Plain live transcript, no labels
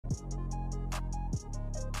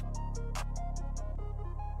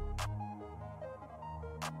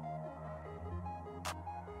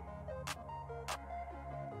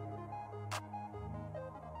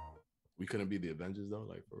We couldn't be the Avengers though,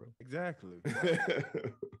 like for real. Exactly.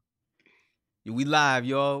 Yeah, we live,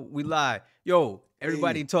 y'all. We live. Yo,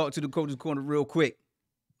 everybody Hey. talk to the Coach's Corner real quick.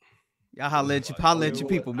 Y'all holla at You know your what?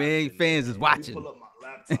 people, man. Fans is Let me watching. pull up my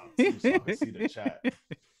laptop too, so I can see the chat.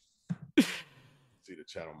 See the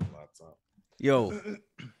chat on my laptop. Yo,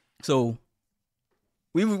 so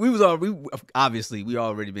we obviously we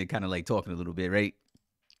already been kind of like talking a little bit, right?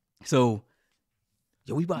 So,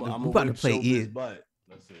 yo, we about to play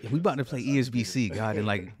eSBC, God, in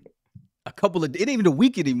like a couple of, it ain't even a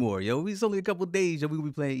week anymore, yo. It's only a couple of days that we will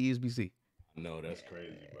be playing eSBC. No, that's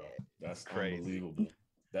crazy, bro. That's crazy. Unbelievable.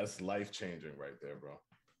 That's life changing right there, bro.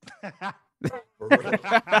 For real.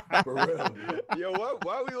 For real, bro. Yo,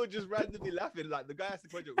 why are we all just randomly laughing? Like the guy has the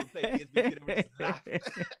project, we play eSBC and we just laugh.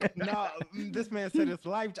 No, this man said it's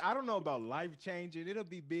life. I don't know about life changing. It'll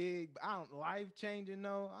be big. But I don't life changing.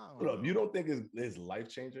 No, I don't. Hold up, know. you don't think it's life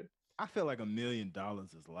changing? I feel like $1 million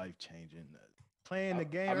is life changing. Playing the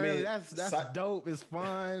game, I mean, really, that's dope. It's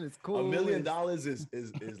fun. It's cool. $1 million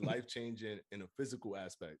is life changing in a physical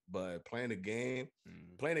aspect, but playing a game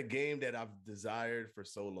that I've desired for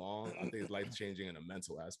so long, I think it's life changing in a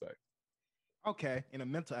mental aspect. Okay, in a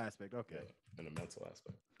mental aspect. Okay, in a mental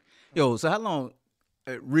aspect. Yo, so how long,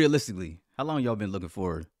 realistically, how long y'all been looking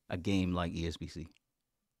for a game like eSBC?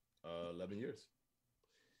 11 years.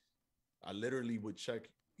 I literally would check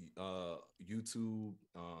YouTube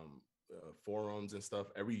forums and stuff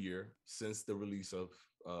every year since the release of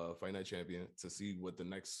Fight Night Champion to see what the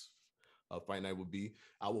next Fight Night would be.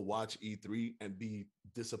 I would watch E3 and be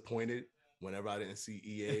disappointed whenever I didn't see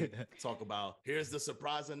EA talk about, here's the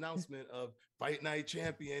surprise announcement of Fight Night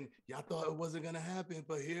Champion. Y'all thought it wasn't going to happen,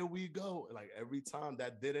 but here we go. Like every time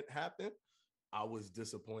that didn't happen, I was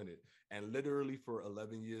disappointed. And literally for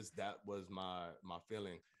 11 years, that was my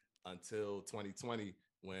feeling until 2020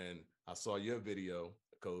 when I saw your video,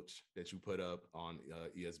 Coach, that you put up on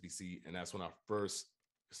eSBC. And that's when I first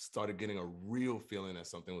started getting a real feeling that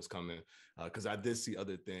something was coming. Because I did see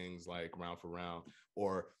other things like Round for Round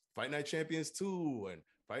or Fight Night Champions 2 and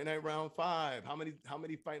Fight Night Round 5. How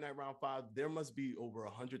many Fight Night Round 5? There must be over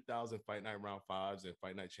 100,000 Fight Night Round 5s and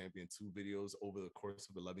Fight Night Champion 2 videos over the course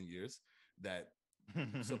of 11 years that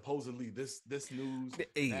supposedly this news,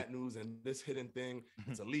 that news, and this hidden thing,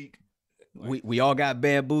 it's a leak. Like, we all got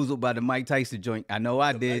bamboozled by the Mike Tyson joint. I know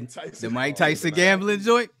I did. The Mike Tyson the gambling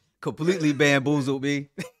joint completely bamboozled me.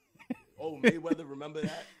 Oh, Mayweather, remember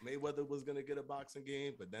that? Mayweather was going to get a boxing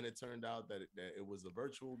game, but then it turned out that it was a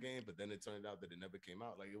virtual game, but then it turned out that it never came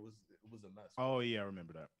out. Like it was a mess. Oh, yeah, I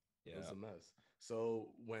remember that. Yeah. It was a mess.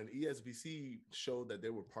 So when eSBC showed that they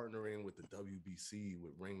were partnering with the WBC,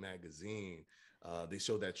 with Ring Magazine, they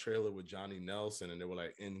showed that trailer with Johnny Nelson, and they were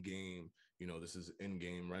like, in-game, this is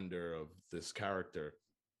in-game render of this character.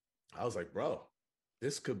 I was like, bro,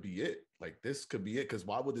 this could be it. Like, this could be it. Because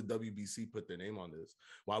why would the WBC put their name on this?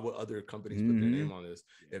 Why would other companies put their name on this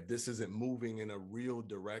if this isn't moving in a real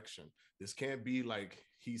direction? This can't be like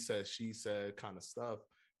he said, she said kind of stuff.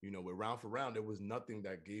 With Round for Round, there was nothing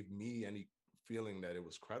that gave me any feeling that it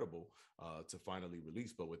was credible to finally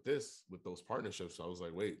release. But with those partnerships, I was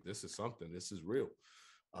like, wait, this is something. This is real.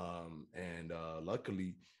 And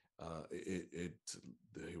luckily,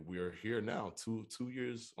 we're here now,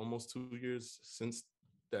 almost 2 years since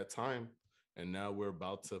that time, and now we're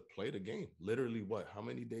about to play the game. Literally, how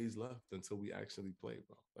many days left until we actually play,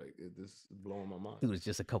 bro? Like this is blowing my mind. It was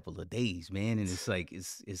just a couple of days, man, and it's like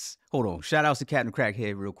it's. Hold on, shout outs to Captain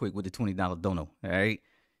Crackhead real quick with the $20 dono. All right,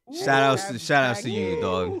 shout outs to you,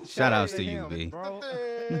 dog. Shout outs to you, B.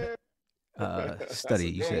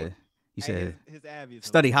 Study, you said his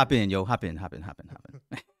Study, hop in, yo, hop in.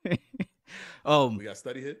 We got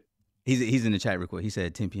Study hit. He's in the chat real quick. He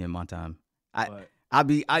said 10 p.m. my time.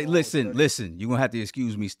 Listen. You're gonna have to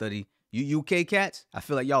excuse me, Study. You UK cats, I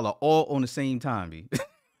feel like y'all are all on the same time, B.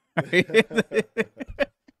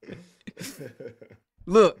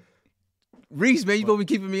 Look, Reece, man, you supposed to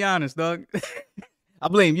be keeping me honest, dog. I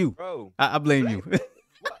blame you, bro. I blame you.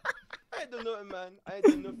 I ain't done nothing, man. I ain't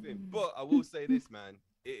done nothing. But I will say this, man.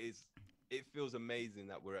 It feels amazing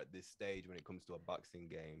that we're at this stage when it comes to a boxing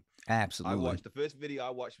game. Absolutely. The first video I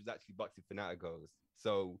watched was actually Boxing Fanaticos.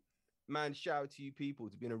 So, man, shout out to you people.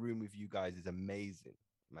 To be in a room with you guys is amazing,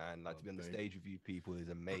 man. Like to be on the stage with you people is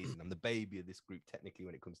amazing. I'm the baby of this group technically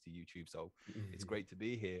when it comes to YouTube. So it's great to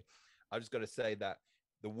be here. I just got to say that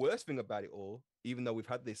the worst thing about it all, even though we've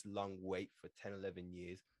had this long wait for 10, 11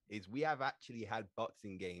 years, is we have actually had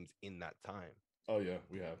boxing games in that time. Oh, yeah,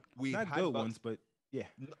 we have. We've not had good ones, but yeah.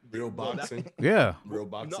 Real boxing. Yeah. Real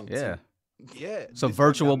boxing. Yeah. Yeah. Some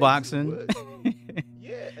virtual boxing.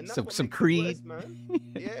 Yeah, and that's some what some makes it Creed. worse, man.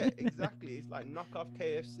 Yeah, exactly. It's like knockoff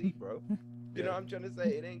KFC, bro. You know what I'm trying to say?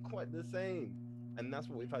 It ain't quite the same. And that's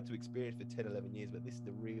what we've had to experience for 10, 11 years. But this is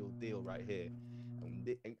the real deal right here.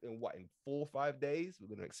 And in what, in 4 or 5 days, we're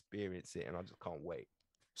going to experience it. And I just can't wait.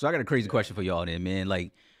 So I got a crazy question for y'all then, man.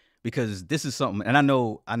 Like, because this is something, and I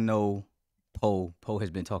know Poe has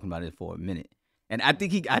been talking about it for a minute. And I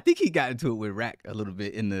think he got into it with Rack a little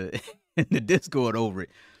bit in the in the Discord over it.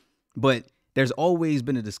 But there's always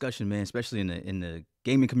been a discussion, man, especially in the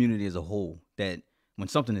gaming community as a whole, that when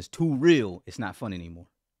something is too real, it's not fun anymore.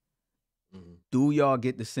 Mm-hmm. Do y'all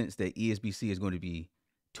get the sense that eSBC is going to be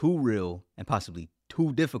too real and possibly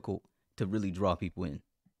too difficult to really draw people in?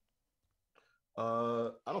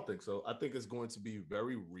 I don't think so. I think it's going to be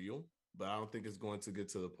very real, but I don't think it's going to get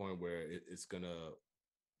to the point where it's gonna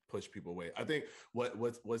push people away. I think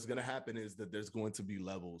what's gonna happen is that there's going to be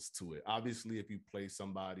levels to it. Obviously, if you play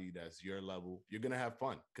somebody that's your level, you're gonna have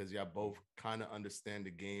fun because y'all both kind of understand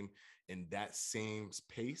the game in that same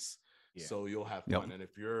pace. Yeah. So you'll have fun. Yep. And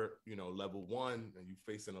if you're, level 1 and you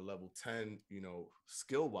facing a level 10,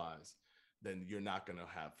 skill wise, then you're not gonna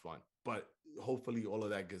have fun. But hopefully all of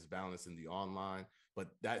that gets balanced in the online. But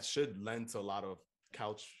that should lend to a lot of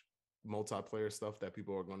couch multiplayer stuff that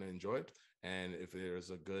people are going to enjoy. And if there's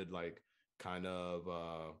a good kind of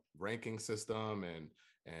ranking system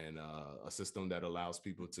and a system that allows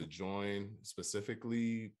people to join,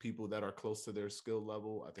 specifically people that are close to their skill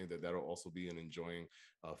level, I think that that'll also be an enjoying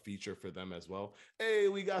feature for them as well. Hey,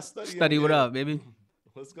 we got Studdy. What up, baby?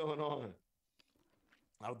 What's going on?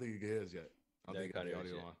 I don't think you can hear us yet. I don't think the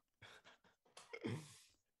audio on.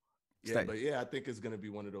 Yeah, but I think it's going to be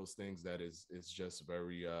one of those things that is just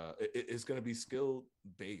very it's going to be skill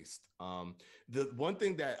based. The one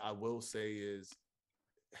thing that I will say is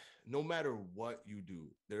no matter what you do,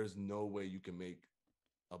 there's no way you can make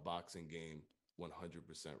a boxing game 100%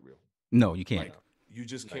 real. No, you can't. You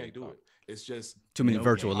just can't do it. It's just too many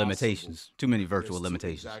virtual limitations. Too many virtual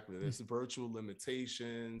limitations. Exactly. There's virtual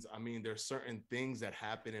limitations. I mean, there's certain things that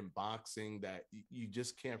happen in boxing that you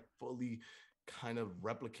just can't fully kind of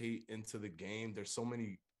replicate into the game. There's so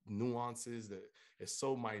many nuances that it's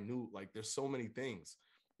so minute. Like there's so many things.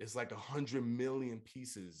 It's like 100 million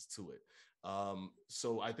pieces to it.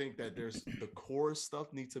 So I think that there's the core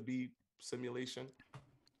stuff needs to be simulation.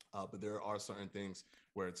 But there are certain things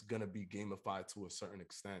where it's going to be gamified to a certain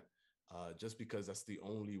extent, just because that's the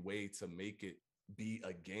only way to make it be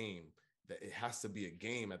a game. That it has to be a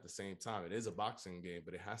game at the same time. It is a boxing game,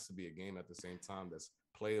 but it has to be a game at the same time that's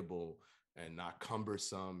playable and not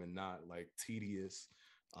cumbersome and not tedious.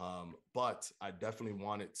 But I definitely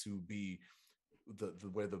want it to be the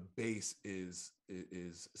where the base is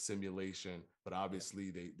simulation, but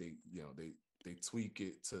obviously they tweak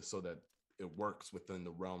it so that it works within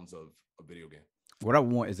the realms of a video game. What I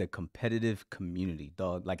want is a competitive community,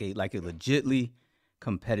 dog. Like a legitly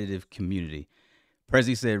competitive community.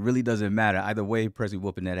 Prezi said, really doesn't matter. Either way, Prezi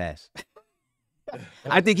whooping that ass.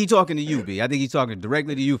 I think he's talking to you, B. I think he's talking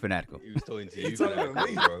directly to you, Fanatico. He was talking to you, talking to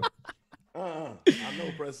me, bro. I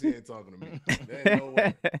know Prezi ain't talking to me.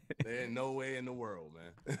 There ain't no way in the world,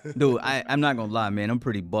 man. Dude, I'm not gonna lie, man. I'm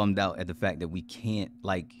pretty bummed out at the fact that we can't,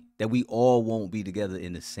 that we all won't be together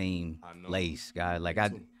in the same place, guy.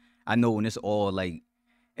 I know when it's all I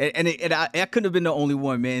couldn't have been the only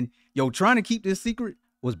one, man. Yo, trying to keep this secret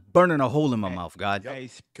was burning a hole in my mouth, God. Hey,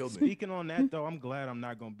 speaking on that, though, I'm glad I'm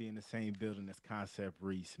not going to be in the same building as Concept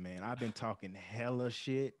Reece, man. I've been talking hella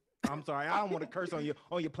shit. I'm sorry. I don't want to curse on your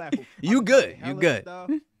platform. You good. You good.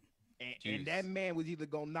 And that man was either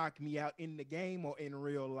going to knock me out in the game or in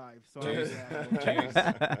real life. So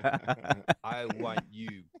I want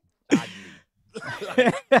you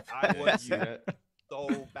badly. I want you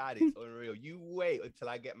so bad. It's unreal. You wait until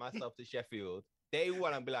I get myself to Sheffield. Day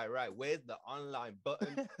one, I'll be like, right, where's the online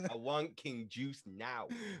button? I want King Juice now.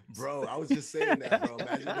 Bro, I was just saying that, bro.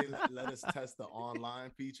 Imagine they let us test the online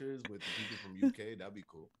features with people from UK. That'd be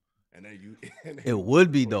cool. And then it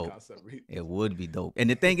would be dope. It would be dope. And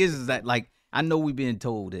the thing is that I know we've been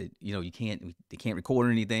told that they can't record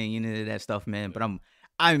or anything, any of that stuff, man. But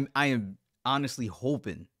I am honestly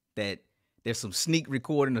hoping that there's some sneak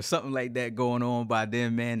recording or something like that going on by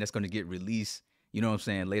then, man. That's going to get released. You know what I'm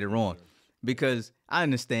saying, later on. Because I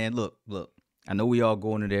understand, look, I know we all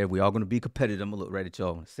going in there. We all going to be competitive. I'm going to look right at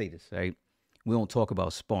y'all and say this, right? We don't talk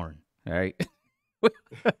about sparring, all right?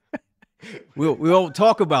 we won't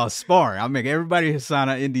talk about sparring. I'll make everybody sign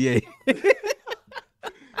an NDA.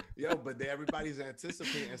 Yo, but everybody's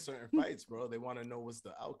anticipating certain fights, bro. They want to know what's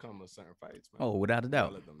the outcome of certain fights, man. Oh, without a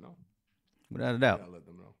doubt. Let them know. Without a doubt. Let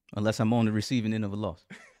them know. Unless I'm on the receiving end of a loss.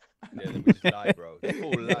 Yeah, then we just lie, bro. It's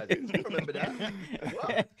all lies. You remember that?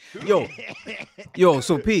 What? Yo,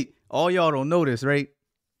 so Pete, all y'all don't know this, right?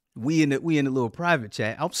 We in the little private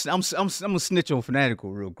chat. I'm gonna snitch on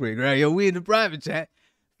Fanatico real quick, right? Yo, we in the private chat.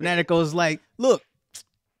 Fanatico's like, look,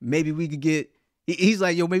 maybe we could get. He's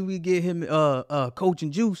like, yo, maybe we could get him, Coach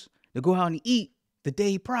and Juice to go out and eat the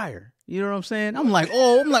day prior. You know what I'm saying? I'm like,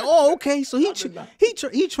 oh, okay. So he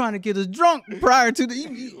trying to get us drunk prior to the.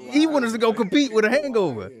 He want us to go compete with a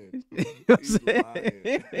hangover. You know what I'm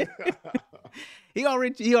saying? He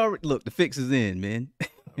already look. The fix is in, man.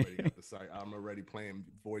 I already got the site. I'm already playing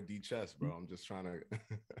 4D chess, bro. I'm just trying to.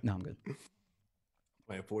 No, I'm good.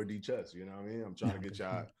 Playing 4D chess. You know what I mean? I'm trying to get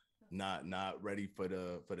y'all not ready for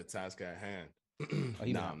the task at hand.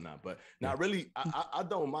 Nah, I'm not. But not really. I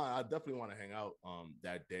don't mind. I definitely want to hang out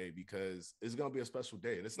that day because it's gonna be a special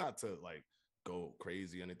day, and it's not to like go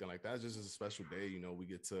crazy or anything like that. It's just a special day. You know, we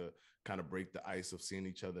get to kind of break the ice of seeing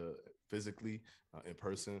each other physically in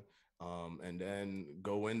person, and then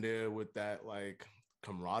go in there with that like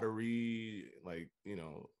camaraderie, like, you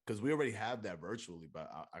know, because we already have that virtually, but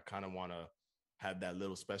I kind of want to have that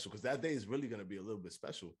little special because that day is really going to be a little bit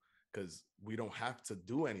special because we don't have to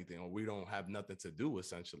do anything or we don't have nothing to do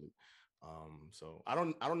essentially. So I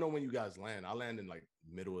don't know when you guys land. I land in like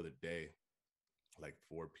middle of the day, like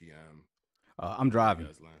 4 p.m. I'm driving.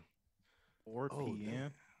 4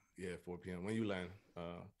 p.m. Yeah, 4 p.m. When you land?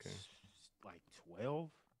 Okay. Like 12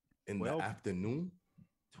 in the afternoon.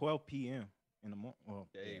 12 p.m. in the morning. Well,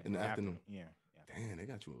 in the afternoon. Yeah. Damn, they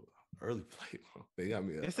got you an early flight, bro. They got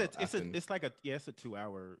me. It's a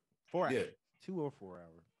 2-hour, 4 hours. 2 or 4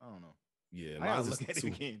 hours. I don't know. Yeah, I gotta look at it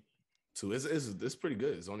again. 2. It's pretty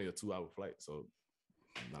good. It's only a 2-hour flight, so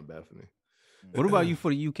not bad for me. What about you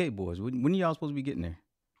for the UK boys? When y'all supposed to be getting there?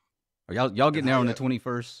 Are y'all getting there on the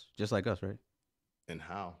 21st, just like us, right? And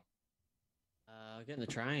how? Getting the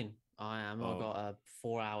train. I am. I've got a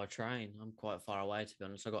 4-hour train. I'm quite far away, to be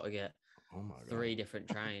honest. I've got to get 3 different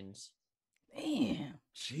trains. Damn.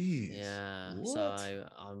 Jeez. Yeah. What? So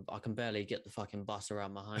I can barely get the fucking bus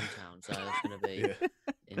around my hometown. So it's going to be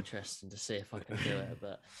interesting to see if I can do it.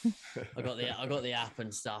 But I got the app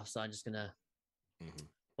and stuff. So I'm just going to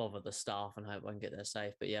bother the staff and hope I can get there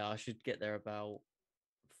safe. But yeah, I should get there about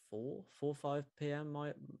 5 p.m.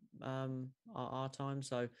 our time.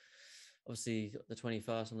 So obviously the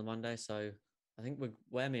 21st on the Monday. So I think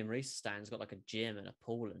where me and Reece stand's got like a gym and a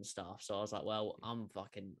pool and stuff. So I was like, well, I'm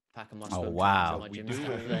fucking packing my swim trunks and my gym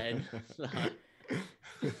stuff then.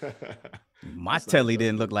 My telly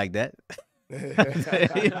didn't look like that.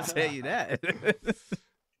 I'll tell you that.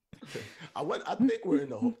 I think we're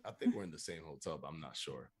in the same hotel, but I'm not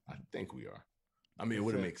sure. I think we are. I mean, it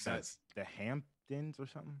wouldn't make sense. The Hamptons or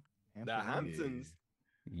something? The Hamptons.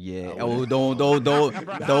 Yeah. Oh, don't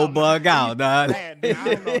bug out, dog. I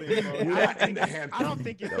don't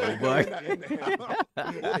think it's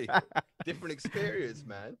Hey, different experience,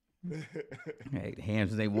 man. Hey, the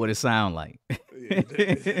Hamptons ain't what it sound like.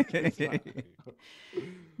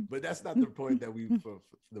 But that's not the point that for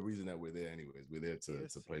the reason that we're there anyways. We're there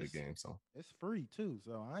to play the game. So it's free too.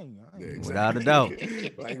 So I ain't without a doubt.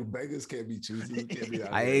 Like beggars can't be choosy.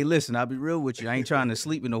 Hey, listen, I'll be real with you. I ain't trying to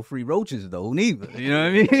sleep with no free roaches though, neither. You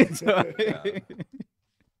know what I mean? So,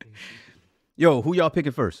 yo, who y'all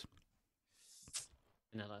picking first?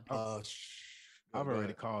 I've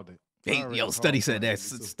already called it. Hey, yo, Studdy said that.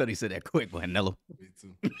 Studdy said that quick, boy, Nello. Me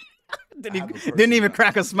too. Didn't even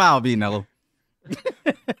crack a smile, B Nello.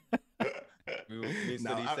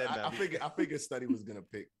 I figured Studdy was gonna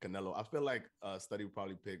pick Canelo. I feel like Studdy would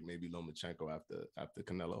probably pick maybe Lomachenko after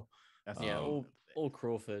Canelo. Or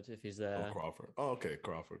Crawford if he's there. Or Crawford. Oh, okay,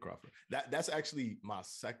 Crawford. That's actually my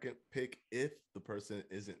second pick if the person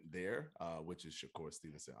isn't there, which is Shakur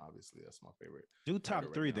Stevenson. Obviously, that's my favorite. Do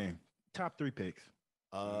top 3 then. Top 3 picks.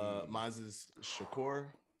 Mine's is Shakur,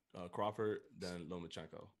 Crawford, then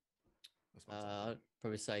Lomachenko. I'd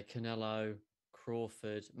probably say Canelo,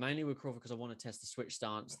 Crawford, mainly with Crawford because I want to test the switch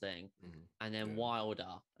stance thing, and then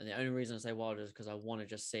Wilder. And the only reason I say Wilder is because I want to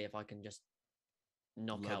just see if I can just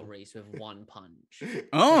knock out Reece with one punch.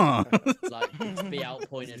 Oh, it's like to be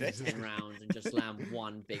outpointed for 10 rounds and just land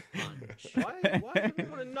one big punch. Why do you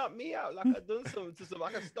want to knock me out? Like I've done something to something.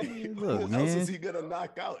 I can stop you. Look, Who else is he gonna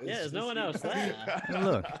knock out? Yeah, there's no one else there.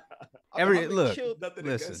 Look, nothing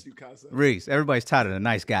listen, against you, concept. Reece, everybody's tired of the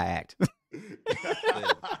nice guy act.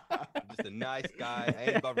 Just a nice guy.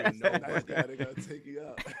 I ain't bothering nobody. Nice guy, they gotta take you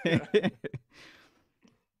out.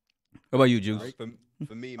 What about you, Juice? Right,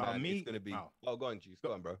 for me, man, it's gonna be. Oh, go on, Juice.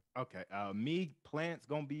 Go on, bro. Okay. Me, Plant's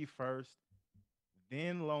gonna be first,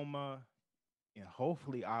 then Loma, and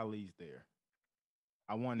hopefully Ali's there.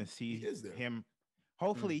 I want to see him.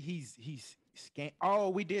 Hopefully he's scan. Oh,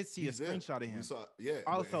 we did see He's a in. screenshot of him. We saw, yeah.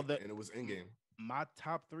 Also, and it was in game. my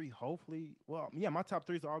top 3, hopefully, well, yeah, my top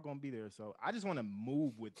 3s are all gonna be there. So I just want to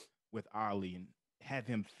move with Ali and have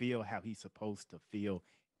him feel how he's supposed to feel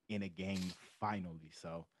in a game finally.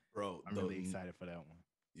 So Bro, I'm really excited for that one.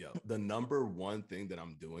 Yeah, the number one thing that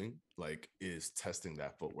I'm doing is testing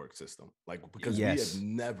that footwork system. Because we have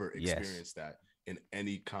never experienced that in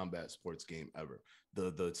any combat sports game ever.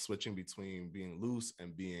 The switching between being loose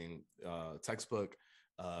and being textbook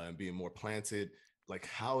and being more planted. Like,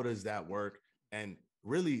 how does that work? And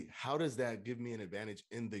really, how does that give me an advantage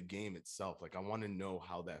in the game itself? Like, I want to know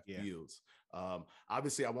how that feels.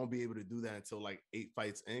 Obviously, I won't be able to do that until like 8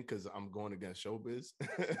 fights in because I'm going against Showbiz.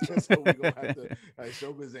 So we're gonna have to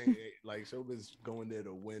Showbiz ain't like Showbiz going there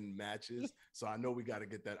to win matches. So I know we got to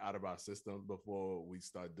get that out of our system before we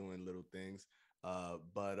start doing little things.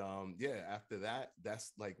 But yeah, after that,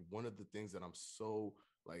 that's like one of the things that I'm so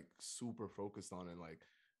like super focused on, and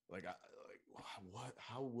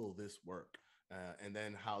how will this work? And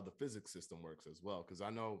then how the physics system works as well, because I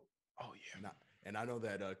know. Oh yeah. And I know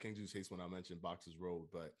that King Juice hates when I mention Boxers Road,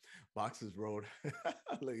 but Boxers Road,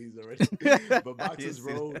 like he's already. But Boxers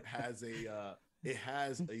Road has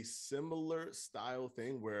a similar style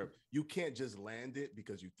thing where you can't just land it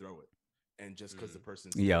because you throw it, and just because the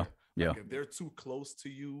person's there. Like, if they're too close to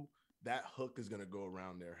you, that hook is gonna go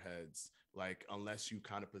around their heads. Like, unless you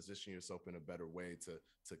kind of position yourself in a better way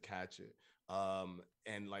to catch it.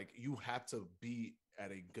 And like, you have to be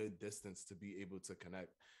at a good distance to be able to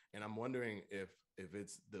connect. And I'm wondering if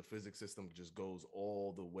it's the physics system just goes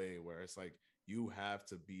all the way where it's like you have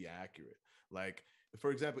to be accurate. Like,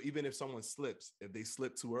 for example, even if someone slips, if they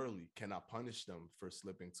slip too early, can I punish them for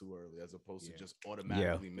slipping too early as opposed to just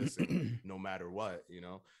automatically missing no matter what, you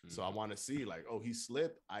know? So I want to see like, oh, he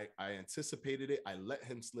slipped. I anticipated it. I let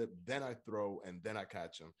him slip. Then I throw and then I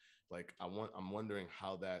catch him. Like, I'm wondering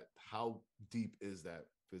how deep is that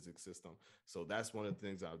physics system. So that's one of the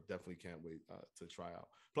things I definitely can't wait to try out.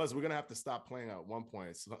 Plus, we're gonna have to stop playing at one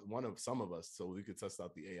point, some of us, so we could test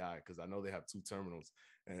out the AI, because I know they have 2 terminals,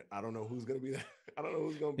 and I don't know who's gonna be that. I don't know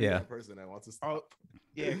who's gonna be that person that wants to stop.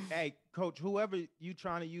 Yeah, hey, coach, whoever you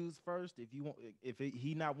trying to use first, if you want,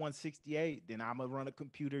 he not 168, then I'm gonna run a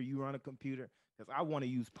computer. You run a computer, because I want to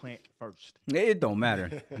use plant first. It don't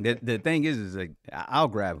matter. The thing is like, I'll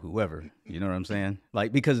grab whoever. You know what I'm saying?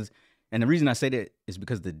 Like, because. And the reason I say that is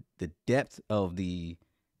because the depth of the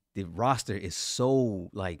roster is so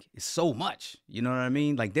much. You know what I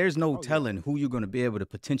mean? Like, there's no telling who you're going to be able to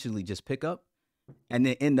potentially just pick up and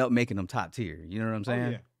then end up making them top tier. You know what I'm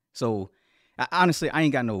saying? So honestly, I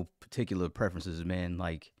ain't got no particular preferences, man.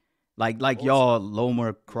 Like y'all,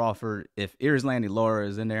 Loma, Crawford. If Irislandy Laura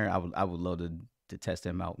is in there, I would love to test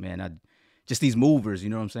him out, man. Just these movers. You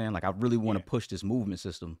know what I'm saying? Like, I really want to push this movement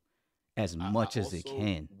system as much as it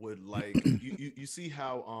can. Would like you see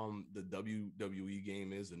how the WWE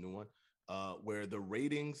game is, the new one, where the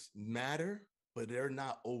ratings matter, but they're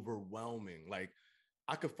not overwhelming. Like,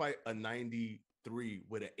 I could fight a 93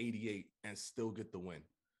 with an 88 and still get the win.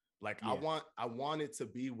 Like, I want it to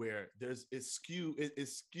be where it's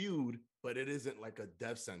skewed, but it isn't like a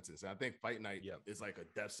death sentence. And I think Fight Night is like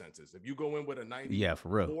a death sentence. If you go in with a 94, for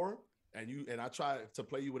real. And I try to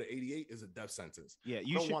play you with an 88 is a death sentence. Yeah,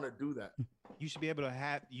 you don't want to do that. You should be able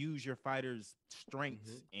to use your fighter's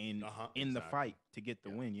strengths in the fight to get the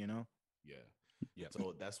win, you know? Yeah.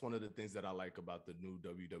 So that's one of the things that I like about the new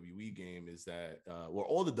WWE game is that,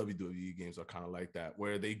 all the WWE games are kind of like that,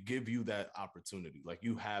 where they give you that opportunity. Like,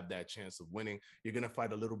 you have that chance of winning. You're going to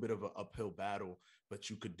fight a little bit of an uphill battle, but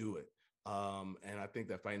you could do it. And I think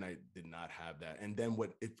that Fight Night did not have that. And then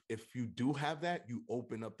if you do have that, you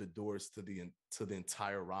open up the doors to the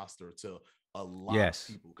entire roster, to a lot of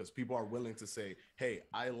people, because people are willing to say, hey,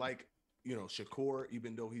 I like, Shakur,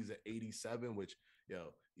 even though he's an 87, which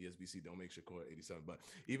eSBC don't make Shakur 87, but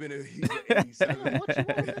even if he's an 87, what you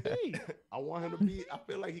want him to be? I want him to be, I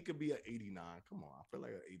feel like he could be an 89. Come on, I feel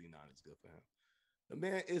like an 89 is good for him. The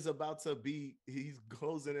man is about to he's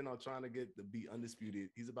closing in on trying to be undisputed.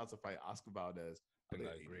 He's about to fight Oscar Valdez. I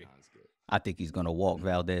agree. I think he's going to walk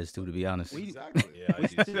Valdez too, to be honest. Exactly. I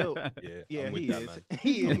do still, he is. Man.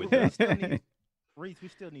 He is. Reece, we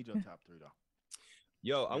still need your top 3 though.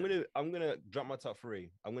 Yo, I'm gonna drop my top 3.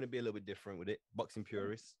 I'm gonna be a little bit different with it. Boxing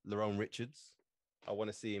purist, Lerone Richards. I want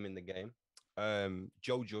to see him in the game.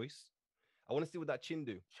 Joe Joyce. I want to see what that chin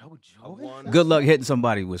do. Joe I Joyce? want- Good luck hitting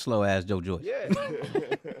somebody with slow ass Joe Joyce. Yeah.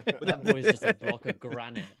 But that boy's just a block of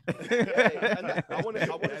granite. Yeah, and I want to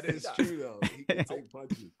That see is that. true though. He can take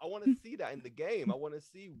punches. I want to see that in the game. I want to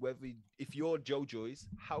see if you're Joe Joyce,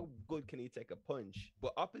 how good can he take a punch?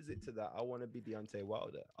 But opposite to that, I want to be Deontay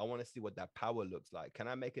Wilder. I want to see what that power looks like. Can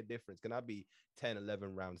I make a difference? Can I be 10,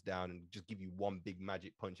 11 rounds down and just give you one big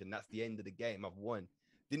magic punch? And that's the end of the game. I've won.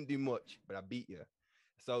 Didn't do much, but I beat you.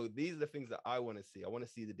 So these are the things that I want to see. I want to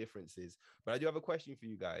see the differences. But I do have a question for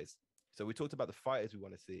you guys. So we talked about the fighters we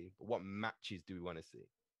want to see, but what matches do we want to see?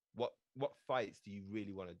 What fights do you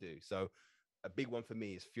really want to do? So a big one for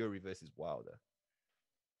me is Fury versus Wilder.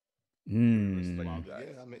 I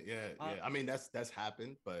mean, that's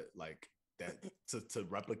happened, but like that to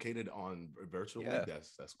replicate it on virtually,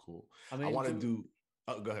 that's cool. I mean, I want to do.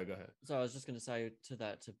 Oh, go ahead. So I was just going to say to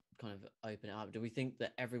that, to kind of open it up. Do we think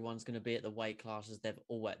that everyone's going to be at the weight classes they've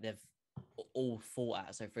all fought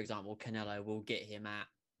at? So, for example, Canelo will get him at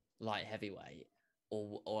light heavyweight,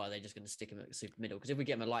 or are they just going to stick him at super middle? Because if we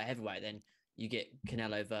get him at light heavyweight, then you get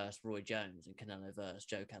Canelo versus Roy Jones and Canelo versus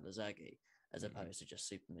Joe Calzaghe, as opposed to just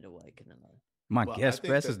super middleweight Canelo. My guess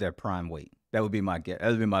best is their prime weight. That would be my guess. That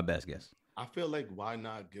would be my best guess. I feel like why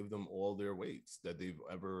not give them all their weights that they've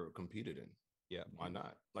ever competed in? Yeah, why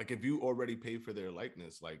not? Like if you already pay for their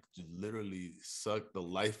likeness, like just literally suck the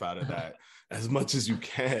life out of that as much as you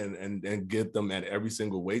can and get them at every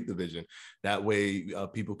single weight division. That way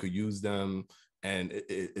people could use them and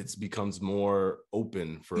it becomes more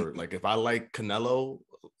open for like, if I like Canelo,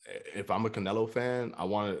 if I'm a Canelo fan, I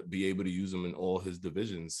want to be able to use him in all his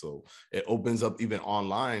divisions. So it opens up even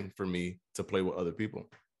online for me to play with other people.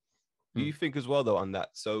 Do you think as well, though, on that?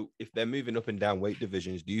 So if they're moving up and down weight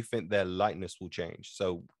divisions, do you think their lightness will change?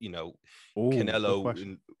 So, Canelo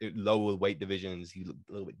in lower weight divisions, he looked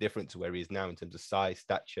a little bit different to where he is now in terms of size,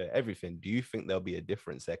 stature, everything. Do you think there'll be a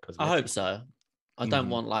difference there? I hope so. I don't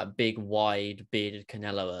want like big, wide, bearded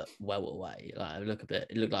Canelo at welterweight. Like,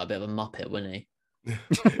 it looked like a bit of a muppet, wouldn't he?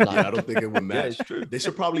 I don't think it would match. Yeah, true. They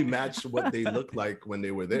should probably match what they looked like when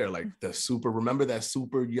they were there. Like remember that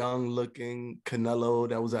super young looking Canelo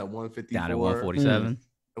that was at 154? Down at 147.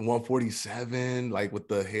 147, like with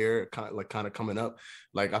the hair kind of coming up.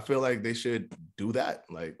 Like I feel like they should do that.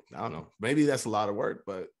 Like, I don't know. Maybe that's a lot of work,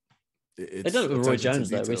 but it's done it with Roy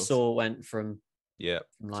Jones though. We saw went from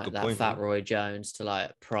like that fat Roy Jones to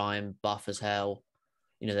like prime buff as hell.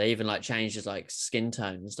 They even like changed his like skin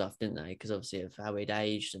tone and stuff, didn't they? Because obviously of how he'd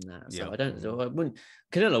aged and that. So I wouldn't.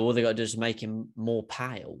 Canelo, all they got to do is make him more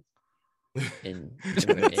pale, and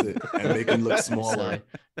make him look smaller.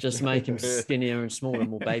 So just make him skinnier and smaller,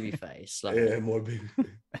 more baby face. Like, more baby.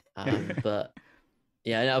 But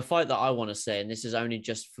yeah, a fight that I want to see, and this is only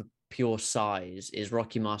just for pure size, is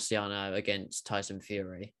Rocky Marciano against Tyson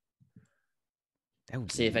Fury.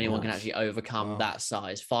 See if anyone can actually overcome that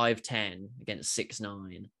size. 5'10" against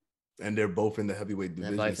 6'9". And they're both in the heavyweight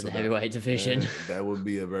division. They're both in the heavyweight division. That would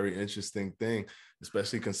be a very interesting thing,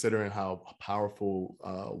 especially considering how powerful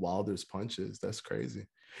Wilder's punch is. That's crazy.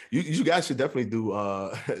 You guys should definitely do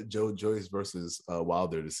Joe Joyce versus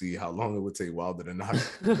Wilder to see how long it would take Wilder to knock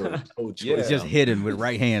Joe Joyce. It's just hitting with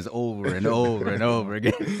right hands over and over and over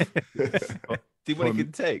again. See what he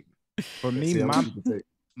can take. For me,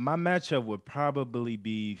 my matchup would probably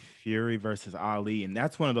be Fury versus Ali. And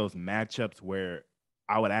that's one of those matchups where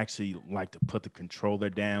I would actually like to put the controller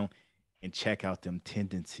down and check out them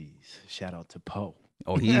tendencies. Shout out to Poe.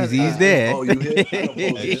 Oh, he's there. Oh, you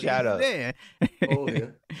hit? Shout out. There. Oh, yeah.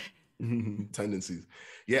 Tendencies.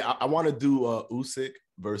 Yeah, I want to do Usyk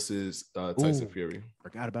versus Tyson Fury.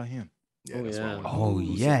 Forgot about him. Yeah, that's what I want to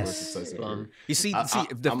do. Yes. You see,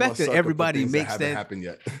 the fact that everybody makes that happen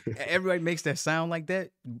yet. Everybody makes that sound like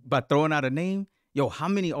that by throwing out a name. Yo, how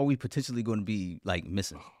many are we potentially going to be like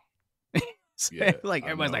missing? Like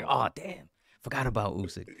everybody's like, oh damn, forgot about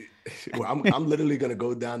Usyk. Well, I'm literally gonna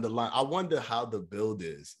go down the line. I wonder how the build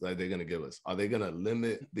is that they're gonna give us. Are they gonna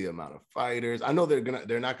limit the amount of fighters? I know they're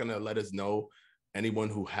not gonna let us know anyone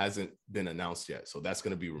who hasn't been announced yet, so that's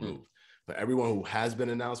gonna be removed. But everyone who has been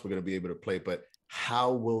announced, we're going to be able to play. But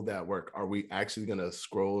how will that work? Are we actually going to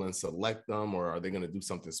scroll and select them, or are they going to do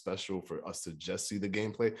something special for us to just see the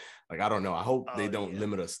gameplay? Like, I don't know. I hope they don't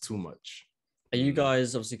limit us too much. Are you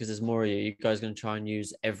guys, obviously, because there's more of you guys going to try and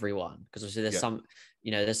use everyone? Because obviously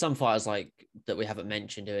there's some fighters like that we haven't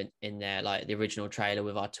mentioned in there, like the original trailer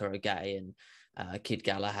with Arturo Gay and Kid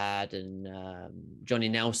Galahad and Johnny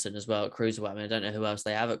Nelson as well at Cruiserweight. I mean, I don't know who else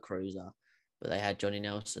they have at Cruiser, but they had Johnny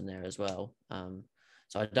Nelson there as well.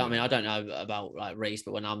 So I don't know about like Reece,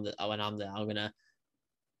 but when I'm there, I'm gonna,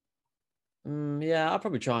 I'll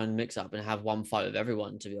probably try and mix up and have one fight with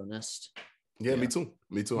everyone. To be honest, Yeah, me too.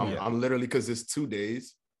 Me too. I'm literally, because it's 2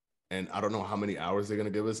 days and I don't know how many hours they're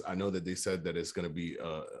going to give us. I know that they said that it's going to be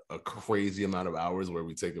a crazy amount of hours where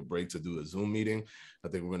we take a break to do a Zoom meeting. I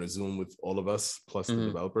think we're going to Zoom with all of us plus the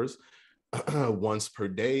developers once per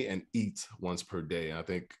day and eat once per day. And I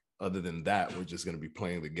think other than that, we're just going to be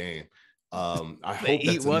playing the game. I hope eat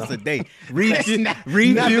that's once enough. a day.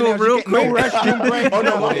 Refuel real quick. No restroom break. Oh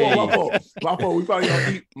no, my fault. My fault. We probably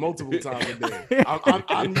gonna eat multiple times a day.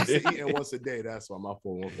 I'm used to eating once a day. That's why my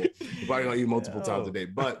fault. We probably gonna eat multiple times a day.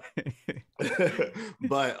 But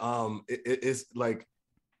it's like,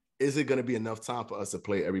 is it gonna be enough time for us to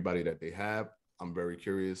play everybody that they have? I'm very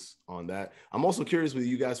curious on that. I'm also curious with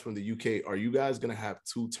you guys from the UK. Are you guys gonna have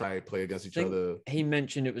to try to play against each other? He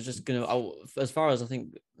mentioned it was just gonna. As far as I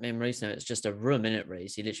think, me and Reece know, it's just a room in it.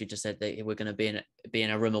 Reece. He literally just said that we're gonna be in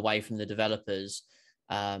a room away from the developers,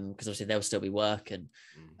 because obviously they'll still be working.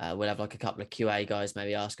 We'll have like a couple of QA guys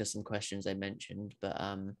maybe ask us some questions they mentioned, but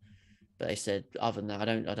they said other than that, I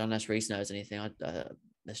don't unless Reece knows anything.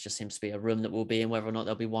 This just seems to be a room that we'll be in. Whether or not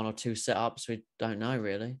there'll be 1 or 2 setups, we don't know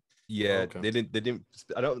really. Yeah, they didn't.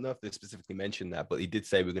 I don't know if they specifically mentioned that, but he did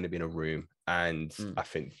say we're going to be in a room, and I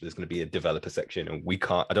think there's going to be a developer section, and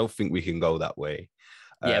I don't think we can go that way.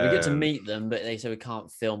 Yeah, we get to meet them, but they say we can't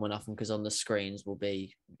film or nothing because on the screens will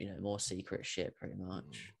be, more secret shit, pretty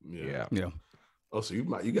much. Yeah. Oh, so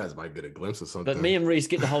you guys might get a glimpse of something. But me and Reece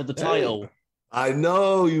get to hold the title. I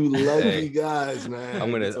know, you lucky guys, man. I'm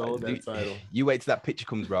gonna hold that title. You wait till that picture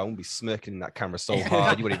comes round. We'll be smirking in that camera so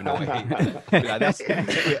hard you won't even know what it is.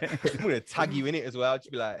 I'm gonna tag you in it as well. Just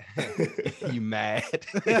be like, you mad?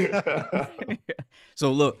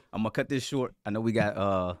 So look, I'm gonna cut this short. I know we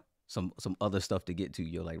got some other stuff to get to,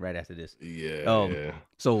 yo, like right after this. Yeah.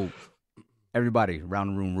 So everybody,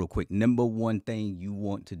 around the room real quick. Number one thing you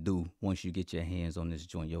want to do once you get your hands on this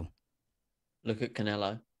joint, yo? Look at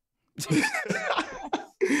Canelo.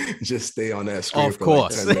 Just stay on that screen of for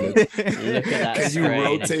course. like 10 minutes. Look at that. Can you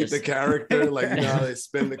rotate the character? Like, how they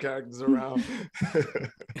spin the characters around.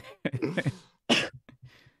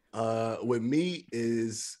 With me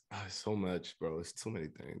is so much, bro. It's too many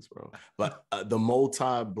things, bro. But the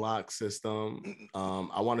multi-block system,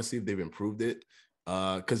 I want to see if they've improved it,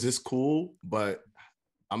 because it's cool. But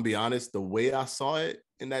I'm be honest, the way I saw it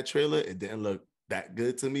in that trailer, it didn't look that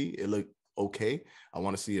good to me. It looked okay. I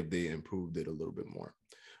want to see if they improved it a little bit more.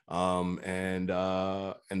 And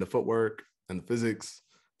the footwork and the physics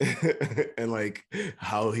and like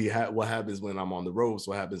how what happens when I'm on the ropes,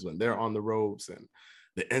 what happens when they're on the ropes, and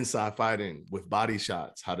the inside fighting with body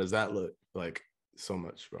shots. How does that look? Like, so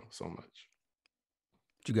much, bro. So much.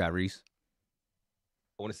 What you got, Reece?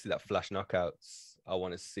 I want to see that flash knockouts. I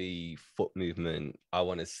want to see foot movement. I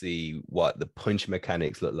want to see what the punch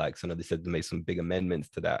mechanics look like. So I know they said they made some big amendments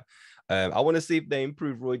to that. I want to see if they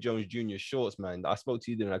improve Roy Jones Jr. shorts, man. I spoke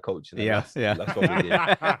to you during our coaching. That's what we did.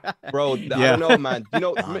 Bro, I don't know, man.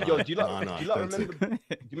 Do you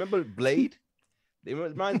remember Blade? It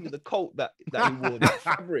reminds me of the coat that he wore, that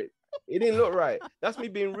fabric. It didn't look right. That's me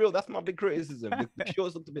being real. That's my big criticism. The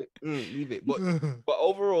shorts looked a bit, leave it. But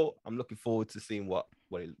overall, I'm looking forward to seeing what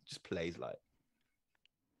it just plays like.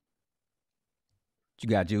 You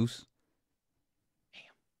got Juice?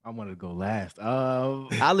 I wanted to go last. I'll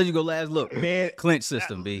let you go last. Look, man, clinch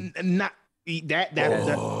system, B. Not that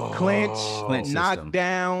the clinch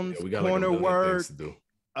knockdowns, corner work.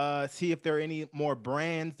 See if there are any more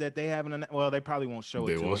brands that they have in. Well, they probably won't show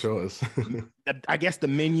it. They won't show us. I guess the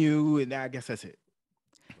menu, and I guess that's it.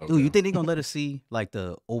 Okay. Dude, you think they're gonna let us see like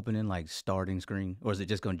the opening, like starting screen, or is it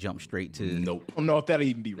just gonna jump straight to? Nope. I don't know if that'll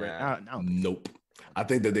even be right. Nope. I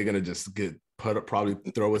think that they're gonna just probably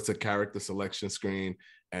throw us a character selection screen,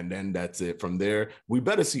 and then that's it. From there, we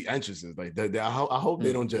better see entrances. Like I hope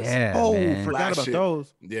they don't just forgot about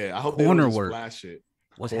those. Yeah, I hope they don't just flash it.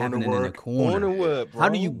 What's happening in the corner work, bro. How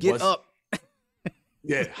do you get up?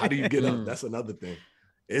 Yeah, how do you get up? That's another thing.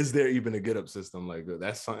 Is there even a get up system like that?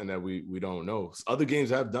 That's something that we don't know. Other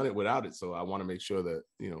games have done it without it, so I want to make sure that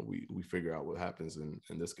we figure out what happens in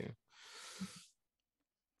this game.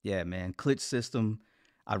 Yeah, man, glitch system.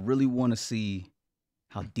 I really want to see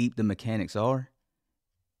how deep the mechanics are,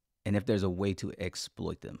 and if there's a way to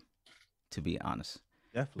exploit them. To be honest,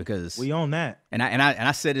 definitely, because we own that. And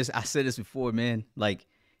I said this before, man. Like,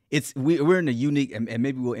 we're in a unique, and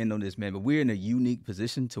maybe we'll end on this, man. But we're in a unique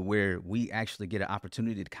position to where we actually get an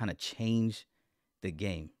opportunity to kind of change the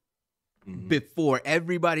game before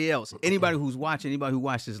everybody else, anybody who's watching, anybody who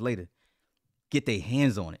watches this later, get their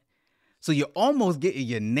hands on it. So you're almost getting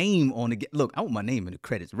your name on the. Look, I want my name in the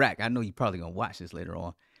credits. Rack, I know you're probably gonna watch this later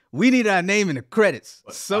on. We need our name in the credits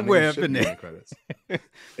somewhere up in there.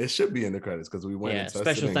 It should be in the credits because we went. Yeah,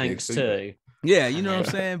 special thanks to. Yeah, you know what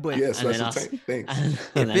I'm saying? But yeah, special thanks.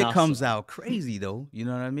 if it comes out crazy though, you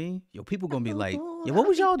know what I mean? Yo, people gonna be like, yo, what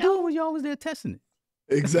was y'all doing when y'all was there testing it?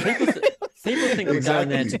 Exactly. People think we're going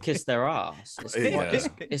there to kiss their ass.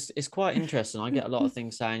 It's quite interesting. I get a lot of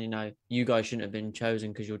things saying, you know, you guys shouldn't have been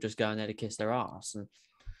chosen because you're just going there to kiss their ass. And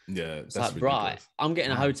yeah, it's like, right, I'm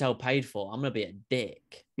getting a hotel paid for. I'm gonna be a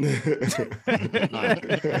dick. Like,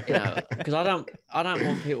 you know, because I don't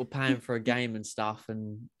want people paying for a game and stuff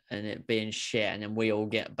and it being shit, and then we all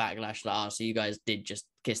get backlash like, oh, so you guys did just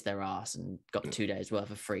kiss their ass and got 2 days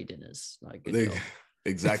worth of free dinners. Like,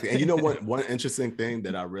 exactly. And you know what? One interesting thing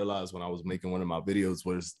that I realized when I was making one of my videos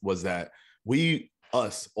was that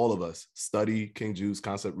all of us, Studdy, King Juice,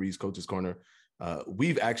 Concept, Reece, Coach's Corner,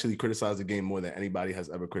 we've actually criticized the game more than anybody has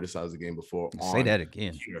ever criticized the game before. Say that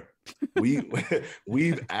again.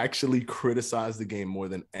 We've actually criticized the game more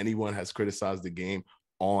than anyone has criticized the game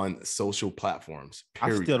on social platforms.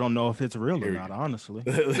 Period. I still don't know if it's real or not, honestly.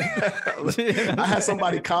 I had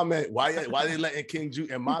somebody comment, why they letting King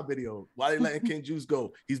Juice in my video? Why they letting King Juice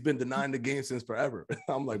go? He's been denying the game since forever.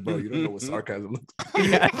 I'm like, bro, you don't know what sarcasm looks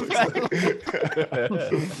like.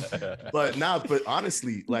 But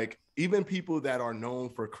honestly, like, even people that are known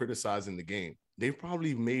for criticizing the game, they've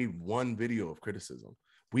probably made one video of criticism.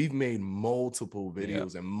 We've made multiple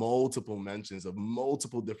videos and multiple mentions of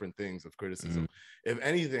multiple different things of criticism. If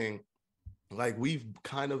anything, like, we've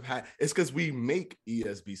kind of had, it's because we make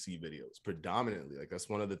eSBC videos predominantly. Like, that's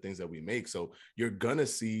one of the things that we make. So you're gonna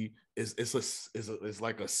see it's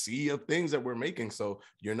like a sea of things that we're making. So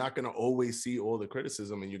you're not gonna always see all the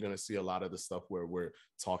criticism, and you're gonna see a lot of the stuff where we're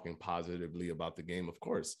talking positively about the game, of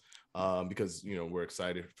course, because, you know, we're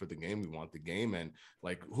excited for the game. We want the game, and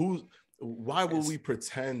like, why will we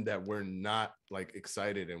pretend that we're not, like,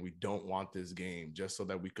 excited and we don't want this game just so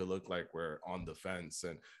that we could look like we're on the fence?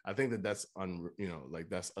 And I think that that's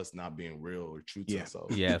that's us not being real or true to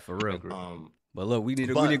ourselves. Yeah, for real. But look, we need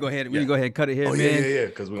to go ahead. We need to go ahead and cut it here, man. Yeah.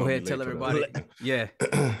 Because we go ahead and tell everybody. Yeah,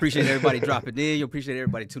 appreciate everybody dropping in. You appreciate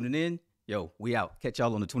everybody tuning in. Yo, we out. Catch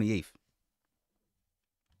y'all on the 28th.